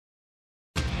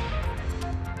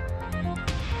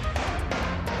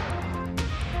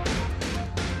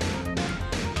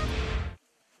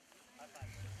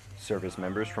Service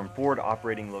members from forward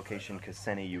operating location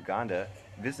Kasene, Uganda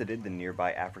visited the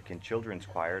nearby African Children's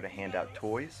Choir to hand out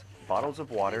toys, bottles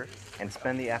of water, and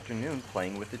spend the afternoon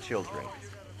playing with the children.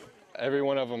 Every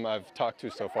one of them I've talked to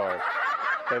so far,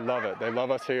 they love it. They love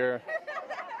us here.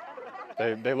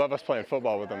 They love us playing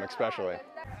football with them especially.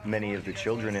 Many of the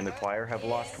children in the choir have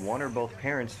lost one or both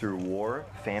parents through war,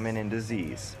 famine, and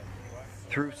disease.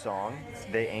 Through song,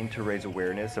 they aim to raise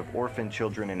awareness of orphan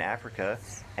children in Africa,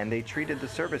 and they treated the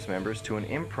service members to an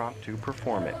impromptu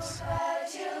performance.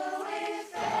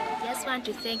 Just want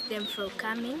to thank them for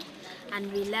coming,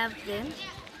 and we love them,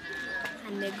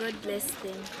 and may God bless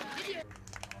them.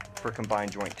 For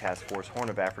Combined Joint Task Force Horn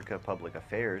of Africa Public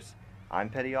Affairs, I'm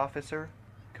Petty Officer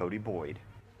Cody Boyd.